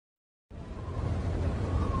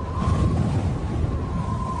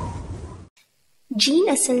جین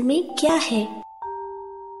اصل میں کیا ہے؟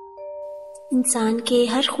 انسان کے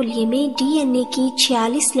ہر خلیے میں ڈی این اے کی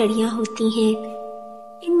 46 لڑیاں ہوتی ہیں۔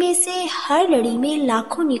 ان میں سے ہر لڑی میں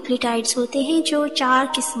لاکھوں نیوکلیوٹائڈز ہوتے ہیں جو 4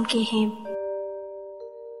 قسم کے ہیں۔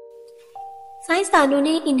 سائنسدانوں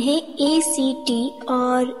نے انہیں اے، سی، ٹی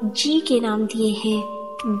اور جی کے نام دیے ہیں۔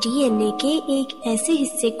 ڈی این اے کے ایک ایسے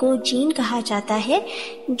حصے کو جین کہا جاتا ہے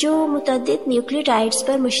جو متعدد نیوکلیوٹائڈز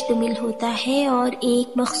پر مشتمل ہوتا ہے اور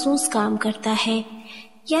ایک مخصوص کام کرتا ہے،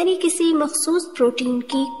 یعنی کسی مخصوص پروٹین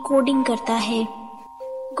کی کوڈنگ کرتا ہے۔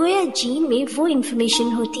 گویا جین میں وہ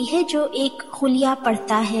انفارمیشن ہوتی ہے جو ایک خلیہ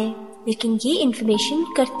پڑھتا ہے، لیکن یہ انفارمیشن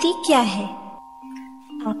کرتی کیا ہے؟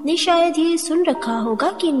 آپ نے شاید یہ سن رکھا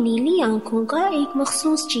ہوگا کہ نیلی آنکھوں کا ایک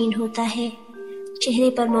مخصوص جین ہوتا ہے، چہرے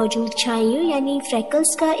پر موجود چھائیوں یعنی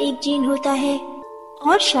فریکلز کا ایک جین ہوتا ہے،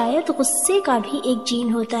 اور شاید غصے کا بھی ایک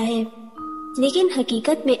جین ہوتا ہے، لیکن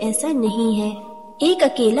حقیقت میں ایسا نہیں ہے۔ ایک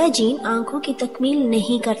اکیلا جین آنکھوں کی تکمیل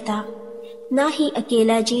نہیں کرتا، نہ ہی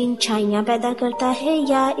اکیلا جین چھائیاں پیدا کرتا ہے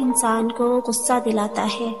یا انسان کو غصہ دلاتا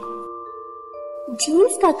ہے۔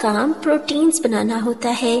 جینز کا کام پروٹینز بنانا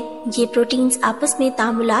ہوتا ہے۔ یہ پروٹینز آپس میں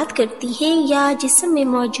تعاملات کرتی ہیں یا جسم میں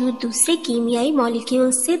موجود دوسرے کیمیائی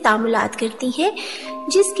مالیکیول سے تعاملات کرتی ہیں،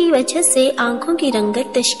 جس کی وجہ سے آنکھوں کی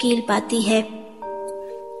رنگت تشکیل پاتی ہے۔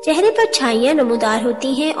 چہرے پر چھائیاں نمودار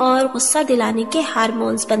ہوتی ہیں اور غصہ دلانے کے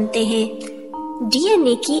ہارمونز بنتے ہیں۔ ڈی این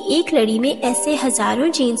اے کی ایک لڑی میں ایسے ہزاروں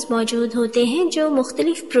جینز موجود ہوتے ہیں جو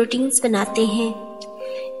مختلف پروٹینز بناتے ہیں۔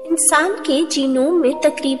 انسان کے جینوم میں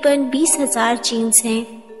تقریباً 20,000 جینز ہیں۔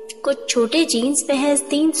 کچھ چھوٹے جینز محض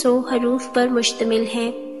 300 حروف پر مشتمل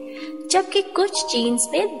ہیں، جبکہ کچھ جینز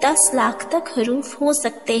میں 10 لاکھ تک حروف ہو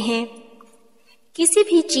سکتے ہیں۔ کسی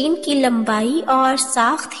بھی جین کی لمبائی اور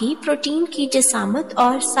ساخت ہی پروٹین کی جسامت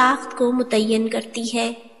اور ساخت کو متعین کرتی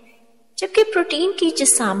ہے، جبکہ پروٹین کی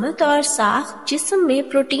جسامت اور ساخت جسم میں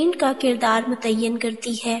پروٹین کا کردار متعین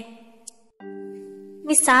کرتی ہے۔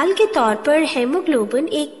 مثال کے طور پر ہیموگلوبن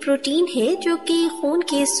ایک پروٹین ہے جو کہ خون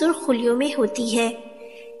کے سرخ خلیوں میں ہوتی ہے۔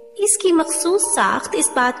 اس کی مخصوص ساخت اس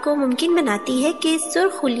بات کو ممکن بناتی ہے کہ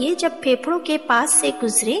سرخ خلیے جب پھیپھڑوں کے پاس سے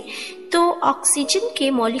گزریں تو آکسیجن کے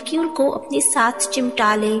مالیکیول کو اپنے ساتھ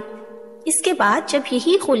چمٹا لیں۔ اس کے بعد جب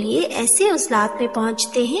یہی خلیے ایسے عضلات میں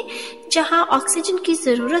پہنچتے ہیں جہاں آکسیجن کی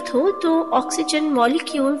ضرورت ہو تو آکسیجن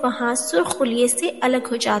مالیکیول وہاں سرخ خلیے سے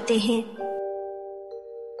الگ ہو جاتے ہیں۔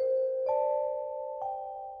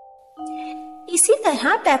 اسی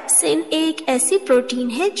طرح پیپسن ایک ایسی پروٹین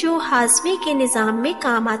ہے جو ہاضمے کے نظام میں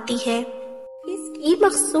کام آتی ہے۔ اس کی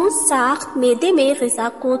مخصوص ساخت معدے میں غذا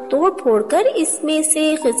کو توڑ پھوڑ کر اس میں سے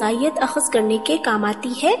غذائیت اخذ کرنے کے کام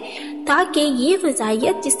آتی ہے تاکہ یہ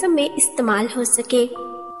غذائیت جسم میں استعمال ہو سکے۔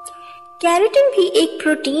 کیراٹن بھی ایک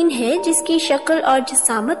پروٹین ہے جس کی شکل اور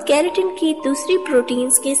جسامت کیراٹن کی دوسری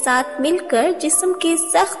پروٹینز کے ساتھ مل کر جسم کے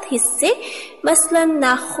سخت حصے مثلا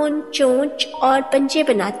ناخن، چونچ اور پنجے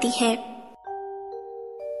بناتی ہے۔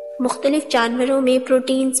 مختلف جانوروں میں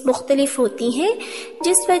پروٹینز مختلف ہوتی ہیں،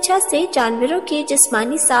 جس وجہ سے جانوروں کی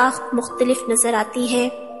جسمانی ساخت مختلف نظر آتی ہے۔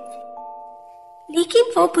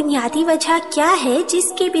 لیکن وہ بنیادی وجہ کیا ہے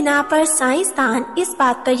جس کے بنا پر سائنسدان اس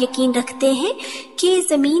بات پر یقین رکھتے ہیں کہ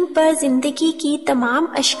زمین پر زندگی کی تمام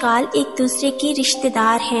اشکال ایک دوسرے کی رشتہ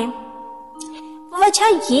دار ہیں؟ وہ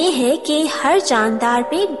وجہ یہ ہے کہ ہر جاندار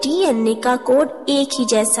میں ڈی این اے کا کوڈ ایک ہی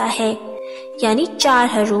جیسا ہے، یعنی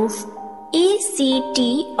 4 حروف اے، سی،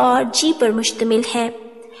 ٹی اور جی پر مشتمل ہے۔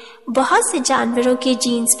 بہت سے جانوروں کے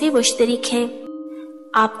جینز بھی مشترک ہیں۔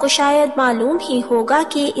 آپ کو شاید معلوم ہی ہوگا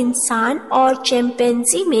کہ انسان اور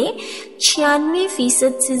چمپینزی میں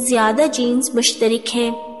 96% سے زیادہ جینز مشترک ہیں۔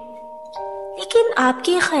 لیکن آپ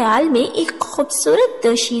کے خیال میں ایک خوبصورت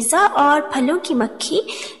دوشیزہ اور پھلوں کی مکھی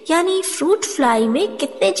یعنی فروٹ فلائی میں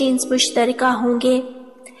کتنے جینز مشترکہ ہوں گے؟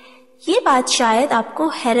 یہ بات شاید آپ کو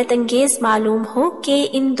حیرت انگیز معلوم ہو کہ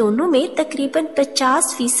ان دونوں میں تقریباً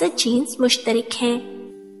 50% جینز مشترک ہیں۔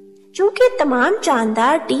 چونکہ تمام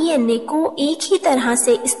جاندار ڈی این اے کو ایک ہی طرح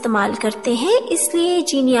سے استعمال کرتے ہیں، اس لیے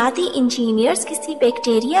جینیاتی انجینئرز کسی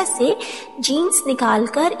بیکٹیریا سے جینز نکال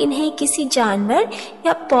کر انہیں کسی جانور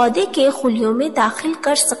یا پودے کے خلیوں میں داخل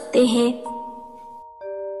کر سکتے ہیں۔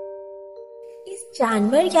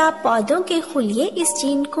 جانور یا پودوں کے خلیے اس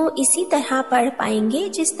جین کو اسی طرح پڑھ پائیں گے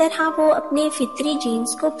جس طرح وہ اپنے فطری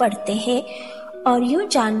جینز کو پڑھتے ہیں، اور یوں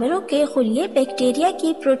جانوروں کے خلیے بیکٹیریا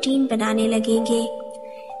کی پروٹین بنانے لگیں گے۔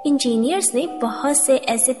 انجینئرز نے بہت سے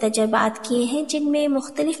ایسے تجربات کیے ہیں جن میں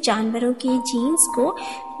مختلف جانوروں کی جینز کو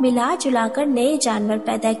ملا جلا کر نئے جانور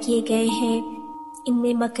پیدا کیے گئے ہیں۔ ان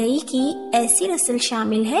میں مکئی کی ایسی نسل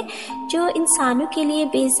شامل ہے جو انسانوں کے لیے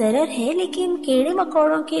بے ضرر ہے لیکن کیڑے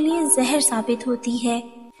مکوڑوں کے لیے زہر ثابت ہوتی ہے۔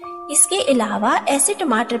 اس کے علاوہ ایسے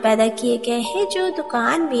ٹماٹر پیدا کیے گئے ہیں جو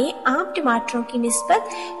دکان میں عام ٹماٹروں کی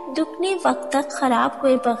نسبت دگنے وقت تک خراب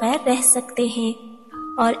ہوئے بغیر رہ سکتے ہیں،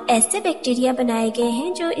 اور ایسے بیکٹیریا بنائے گئے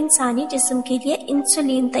ہیں جو انسانی جسم کے لیے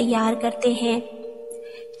انسولین تیار کرتے ہیں۔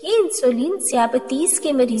 یہ انسولین ذیابیطس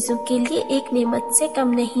کے مریضوں کے لیے ایک نعمت سے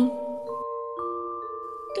کم نہیں۔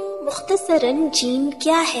 تو مختصراً جین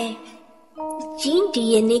کیا ہے؟ جین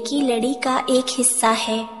ڈی این اے کی لڑی کا ایک حصہ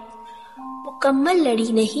ہے، مکمل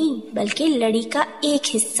لڑی نہیں بلکہ لڑی کا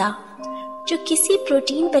ایک حصہ جو کسی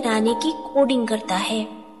پروٹین بنانے کی کوڈنگ کرتا ہے۔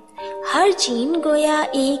 ہر جین گویا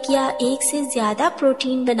ایک یا ایک سے زیادہ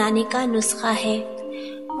پروٹین بنانے کا نسخہ ہے۔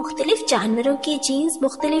 مختلف جانوروں کے جینز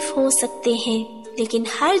مختلف ہو سکتے ہیں، لیکن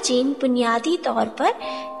ہر جین بنیادی طور پر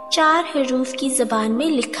 4 حروف کی زبان میں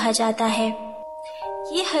لکھا جاتا ہے۔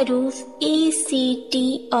 یہ حروف A, C, T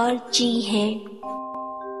اور G ہیں۔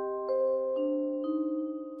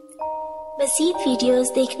 مزید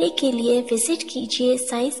ویڈیوز دیکھنے کے لیے وزٹ کیجیے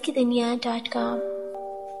science-ki-dunya.com۔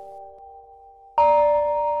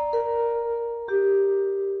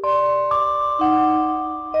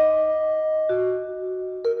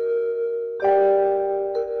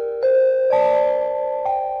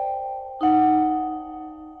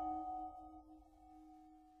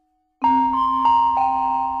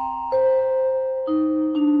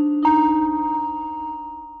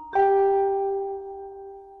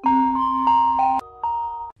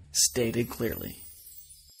 Stated clearly.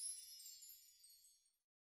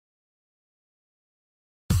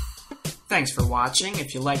 Thanks for watching.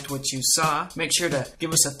 If you liked what you saw, make sure to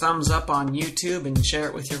give us a thumbs up on YouTube and share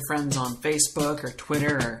it with your friends on Facebook or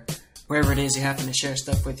Twitter or wherever it is you happen to share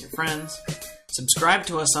stuff with your friends. Subscribe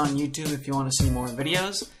to us on YouTube if you want to see more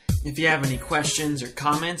videos. If you have any questions or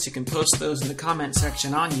comments, you can post those in the comment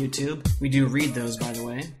section on YouTube. We do read those, by the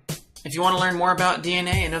way. If you want to learn more about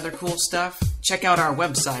DNA and other cool stuff, check out our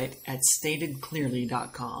website at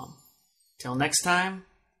statedclearly.com. Till next time,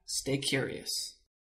 stay curious.